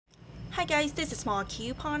Hi guys, this is Small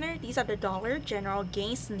Couponer. These are the Dollar General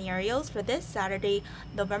gain scenarios for this Saturday,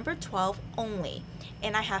 November 12th only.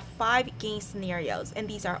 And I have 5 gain scenarios, and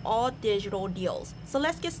these are all digital deals. So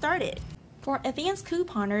let's get started. For advanced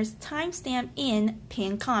couponers, timestamp in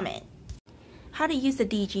pinned comment. How to use the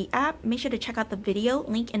DG app, make sure to check out the video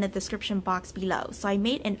link in the description box below. So I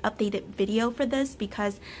made an updated video for this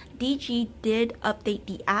because DG did update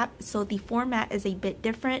the app, so the format is a bit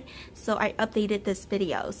different, so I updated this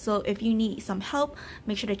video. So if you need some help,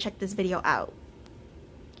 make sure to check this video out.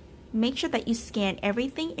 Make sure that you scan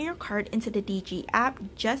everything in your cart into the DG app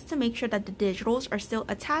just to make sure that the digitals are still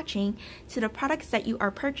attaching to the products that you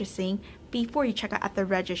are purchasing before you check out at the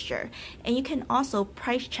register. And you can also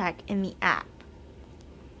price check in the app.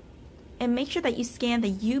 And make sure that you scan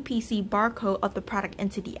the UPC barcode of the product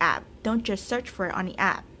into the app. Don't just search for it on the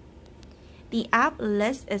app. The app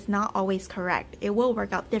list is not always correct. It will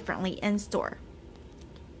work out differently in store.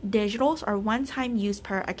 Digitals are one-time use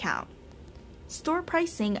per account. Store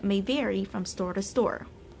pricing may vary from store to store.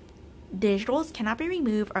 Digitals cannot be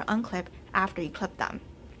removed or unclipped after you clip them.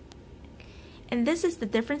 And this is the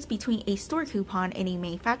difference between a store coupon and a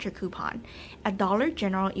manufacturer coupon. At Dollar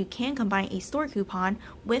General, you can combine a store coupon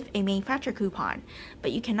with a manufacturer coupon,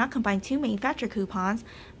 but you cannot combine 2 manufacturer coupons,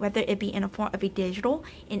 whether it be in the form of a digital,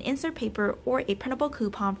 an insert paper, or a printable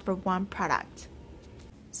coupon for one product.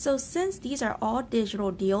 So since these are all digital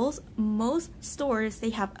deals, most stores,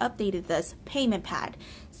 they have updated this payment pad.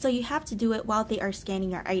 So you have to do it while they are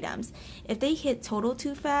scanning your items. If they hit total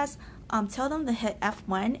too fast, tell them to hit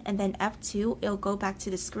F1 and then F2. It'll go back to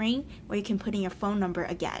the screen where you can put in your phone number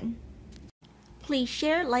again. Please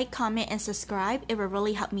share, like, comment, and subscribe. It will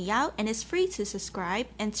really help me out, and it's free to subscribe.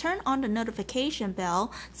 And turn on the notification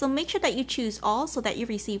bell, so make sure that you choose all so that you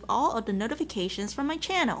receive all of the notifications from my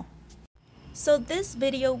channel. So this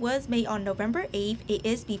video was made on November 8th. It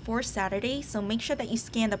is before Saturday, so make sure that you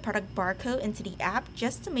scan the product barcode into the app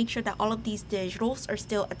just to make sure that all of these digitals are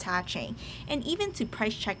still attaching, and even to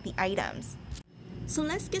price check the items. So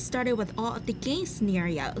let's get started with all of the gain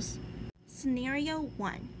scenarios. Scenario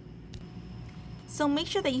 1. So make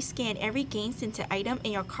sure that you scan every gain scented item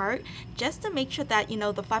in your cart just to make sure that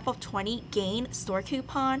the 5 of 20 gain store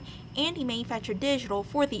coupon and the manufacturer digital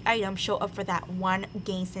for the item show up for that one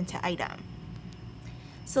gain scented item.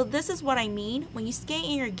 So this is what I mean. When you scan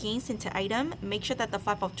in your gain scented item, make sure that the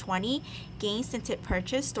 5 of 20 gain scented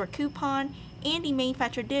purchase store coupon and the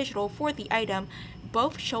manufacturer digital for the item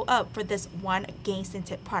both show up for this one gain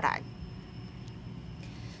scented product.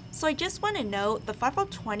 So I just want to note the 5 of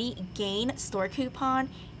 20 gain store coupon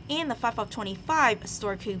and the 5 of 25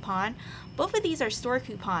 store coupon, both of these are store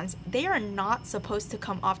coupons. They are not supposed to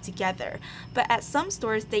come off together, but at some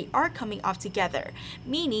stores they are coming off together,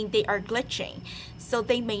 meaning they are glitching. So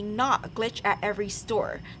they may not glitch at every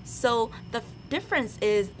store. So the difference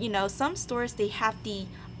is, some stores they have the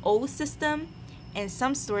old system and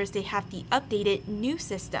some stores they have the updated new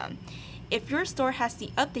system. If your store has the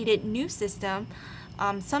updated new system,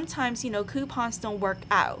 sometimes coupons don't work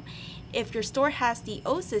out. If your store has the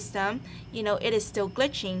old system, it is still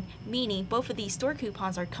glitching, meaning both of these store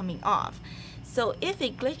coupons are coming off. So if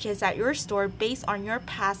it glitches at your store based on your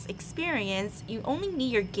past experience, you only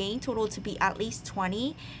need your gain total to be at least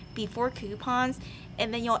 20 before coupons,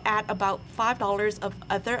 and then you'll add about $5 of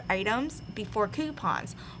other items before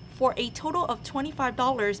coupons for a total of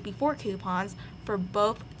 $25 before coupons for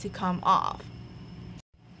both to come off.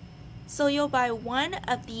 So you'll buy one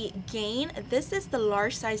of the gain. This is the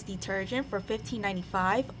large size detergent for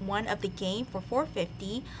 $15.95, one of the gain for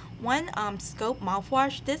 $4.50, one scope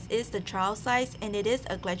mouthwash. This is the trial size and it is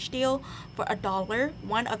a glitch deal for $1,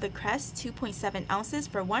 one of the Crest 2.7 ounces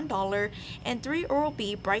for $1, and 3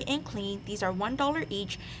 Oral-B Bright and Clean. These are $1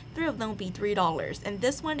 each, 3 of them will be $3, and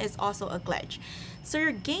this one is also a glitch. So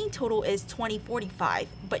your gain total is $20.45,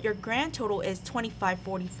 but your grand total is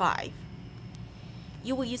 $25.45.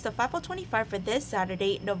 You will use the 5 of 25 for this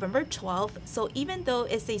Saturday, November 12th. So even though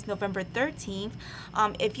it says November 13th,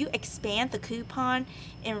 if you expand the coupon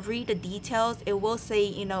and read the details, it will say,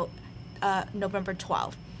 November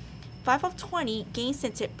 12th. 5 of 20 gain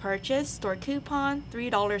scented purchase store coupon,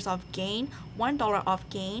 $3 off gain, $1 off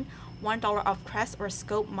gain, $1 off Crest or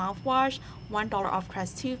Scope mouthwash, $1 off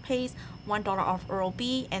Crest toothpaste, $1 off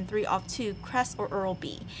Oral-B, and 3 off 2 Crest or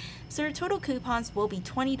Oral-B. So your total coupons will be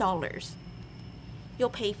 $20. You'll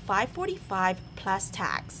pay $5.45 plus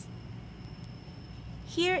tax.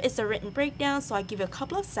 Here is the written breakdown, so I give you a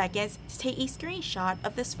couple of seconds to take a screenshot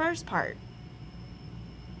of this first part.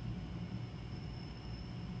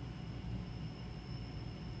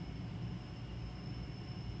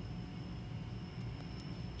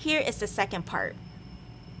 Here is the second part.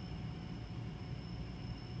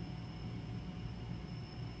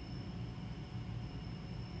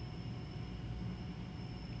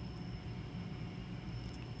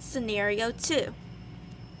 Scenario 2.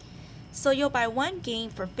 So you'll buy one Gain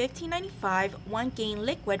for $15.95, one Gain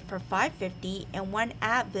liquid for $5.50, and one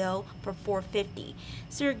Advil for $4.50.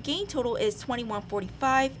 So your Gain total is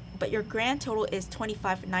 $21.45, but your grand total is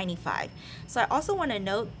 $25.95. So I also want to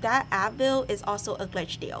note that Advil is also a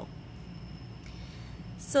glitch deal.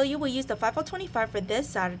 So you will use the 5 of 25 for this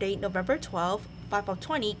Saturday, November 12th, 5 of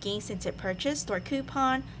 20 Gain scented purchase store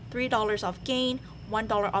coupon, $3 off Gain,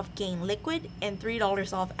 $1 off Gain liquid, and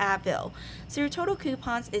 $3 off Advil. So your total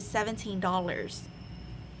coupons is $17.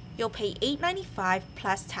 You'll pay $8.95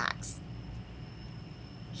 plus tax.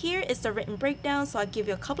 Here is the written breakdown, so I'll give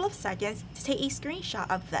you a couple of seconds to take a screenshot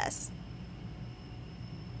of this.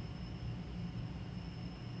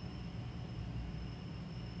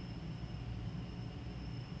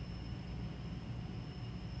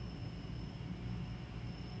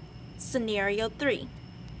 Scenario 3.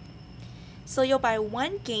 So you'll buy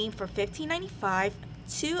one Gain for $15.95,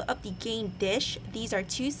 two of the Gain dish, these are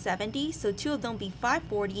 $2.70, so two of them will be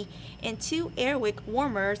 $5.40, and two Airwick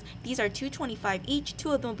warmers, these are $2.25 each,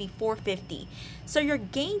 two of them will be $4.50. So your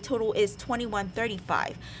Gain total is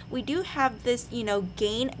 $21.35. We do have this,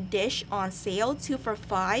 Gain dish on sale, 2 for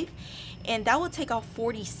 $5, and that will take off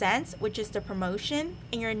 40 cents, which is the promotion,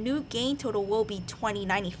 and your new Gain total will be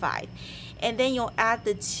 $20.95. And then you'll add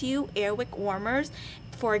the two Airwick warmers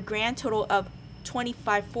for a grand total of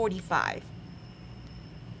 $25.45.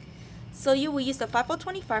 So you will use the 5 of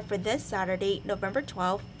 25 for this Saturday, November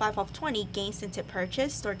 12th, 5 of 20 Gain scented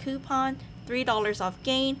purchase store coupon, $3 off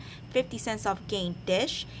Gain, 50 cents off Gain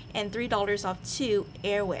dish, and $3 off two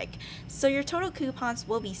Airwick. So your total coupons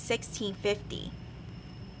will be $16.50.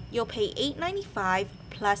 You'll pay $8.95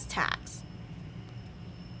 plus tax.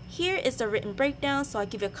 Here is the written breakdown, so I'll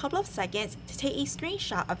give you a couple of seconds to take a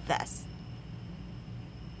screenshot of this.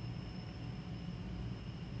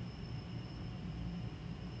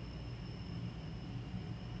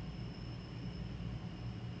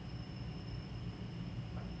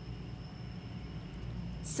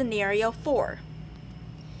 Scenario 4.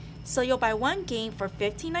 So you'll buy one Gain for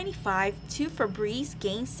 $15.95, two Febreze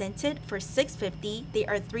Gain scented for $6.50, they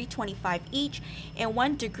are $3.25 each, and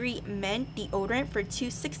one Degree Men deodorant for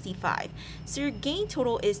 $2.65. So your Gain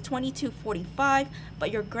total is $22.45,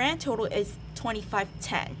 but your grand total is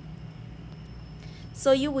 $25.10.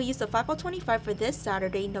 So you will use the 5 of 25 for this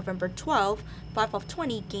Saturday, November 12th, 5 of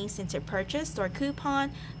 20 Gain scented purchase store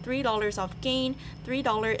coupon, $3 off Gain,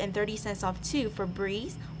 $3.30 off two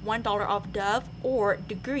Febreze, $1 off Dove or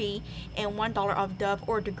Degree, and $1 off Dove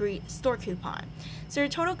or Degree store coupon. So your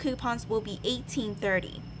total coupons will be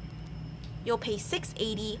 $18.30. You'll pay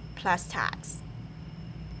 $6.80 plus tax.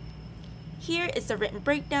 Here is the written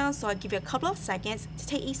breakdown, so I'll give you a couple of seconds to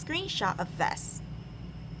take a screenshot of this.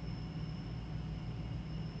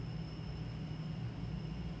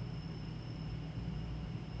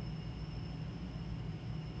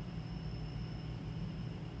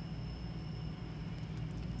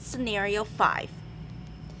 Scenario 5.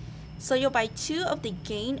 So you'll buy two of the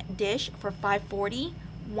Gain dish for $5.40,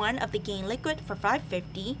 one of the Gain liquid for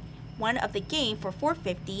 $5.50, one of the Gain for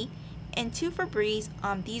 $4.50, and two Febreze.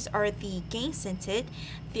 These are the Gain scented.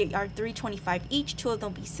 They are $3.25 each. Two of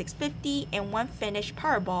them will be $6.50, and one Finish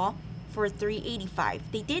Powerball for $3.85.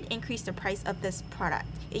 They did increase the price of this product.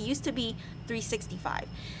 It used to be $3.65.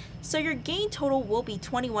 So your Gain total will be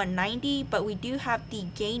 $21.90, but we do have the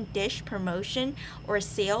Gain dish promotion or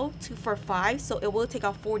sale 2 for $5, so it will take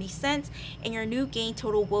off 40 cents, and your new Gain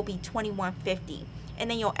total will be $21.50.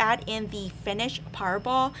 And then you'll add in the Finish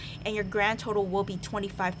Powerball, and your grand total will be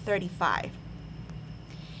 $25.35.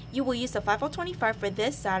 You will use the 5 of 25 for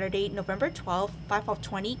this Saturday, November 12th, 5 of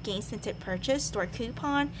 20 Gain scented purchase store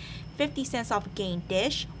coupon, 50 cents off Gain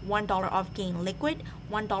dish, $1 off Gain liquid,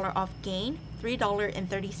 $1 off Gain,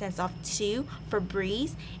 $3.30 off two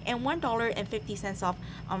Febreze, and $1.50 off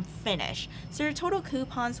Finish. So your total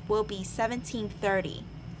coupons will be $17.30.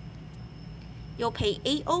 You'll pay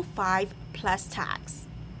 $8.05 plus tax.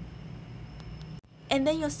 And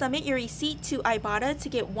then you'll submit your receipt to Ibotta to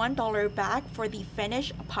get $1 back for the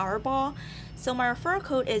Finish Powerball. So my referral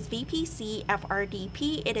code is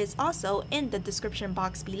VPCFRDP. It is also in the description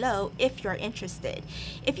box below if you're interested.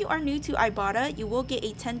 If you are new to Ibotta, you will get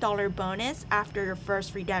a $10 bonus after your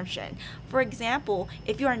first redemption. For example,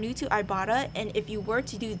 if you are new to Ibotta and if you were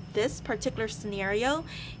to do this particular scenario,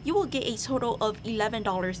 you will get a total of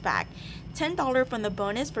 $11 back. $10 from the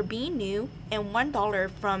bonus for being new, and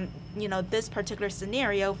 $1 from this particular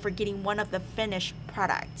scenario for getting one of the finished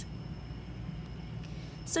product.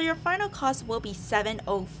 So your final cost will be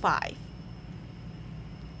 $7.05.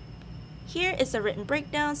 Here is the written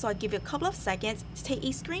breakdown, so I'll give you a couple of seconds to take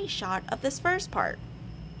a screenshot of this first part.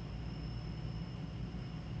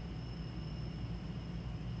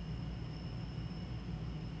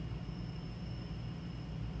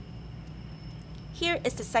 Here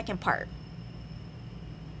is the second part.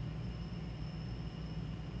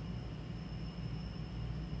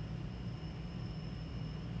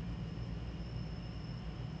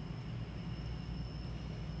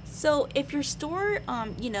 So if your store,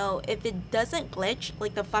 if it doesn't glitch,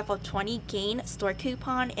 like the 5 of 20 gain store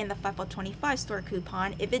coupon and the 5 of 25 store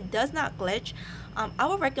coupon, if it does not glitch, I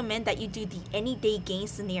would recommend that you do the any day gain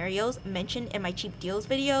scenarios mentioned in my cheap deals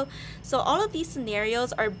video. So all of these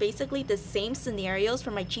scenarios are basically the same scenarios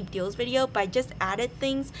from my cheap deals video, but I just added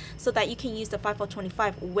things so that you can use the 5 of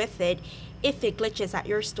 25 with it if it glitches at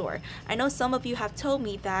your store. I know some of you have told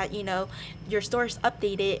me that, your store is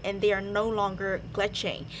updated and they are no longer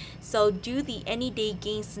glitching. So do the any day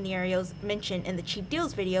gain scenarios mentioned in the cheap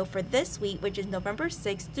deals video for this week, which is November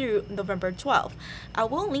 6th through November 12th. I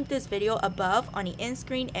will link this video above on the end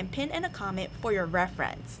screen and pin in a comment for your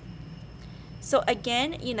reference. So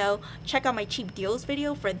again, check out my cheap deals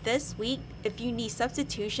video for this week. If you need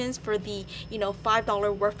substitutions for the,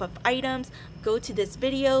 $5 worth of items, go to this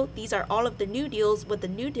video. These are all of the new deals with the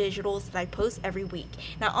new digitals that I post every week.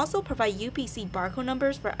 And I also provide UPC barcode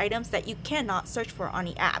numbers for items that you cannot search for on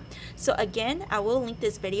the app. So again, I will link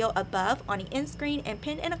this video above on the end screen and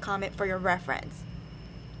pin in a comment for your reference.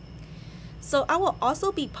 So I will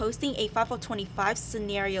also be posting a 5 of 25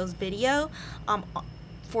 scenarios video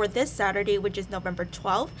for this Saturday, which is November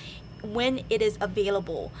 12th, when it is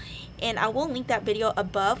available. And I will link that video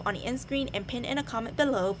above on the end screen and pin in a comment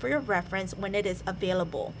below for your reference when it is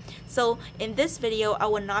available. So in this video, I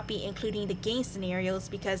will not be including the gain scenarios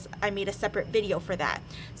because I made a separate video for that.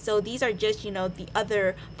 So these are just, the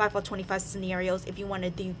other 5 of 25 scenarios if you want to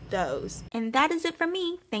do those. And that is it from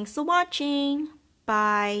me. Thanks for watching.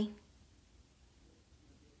 Bye.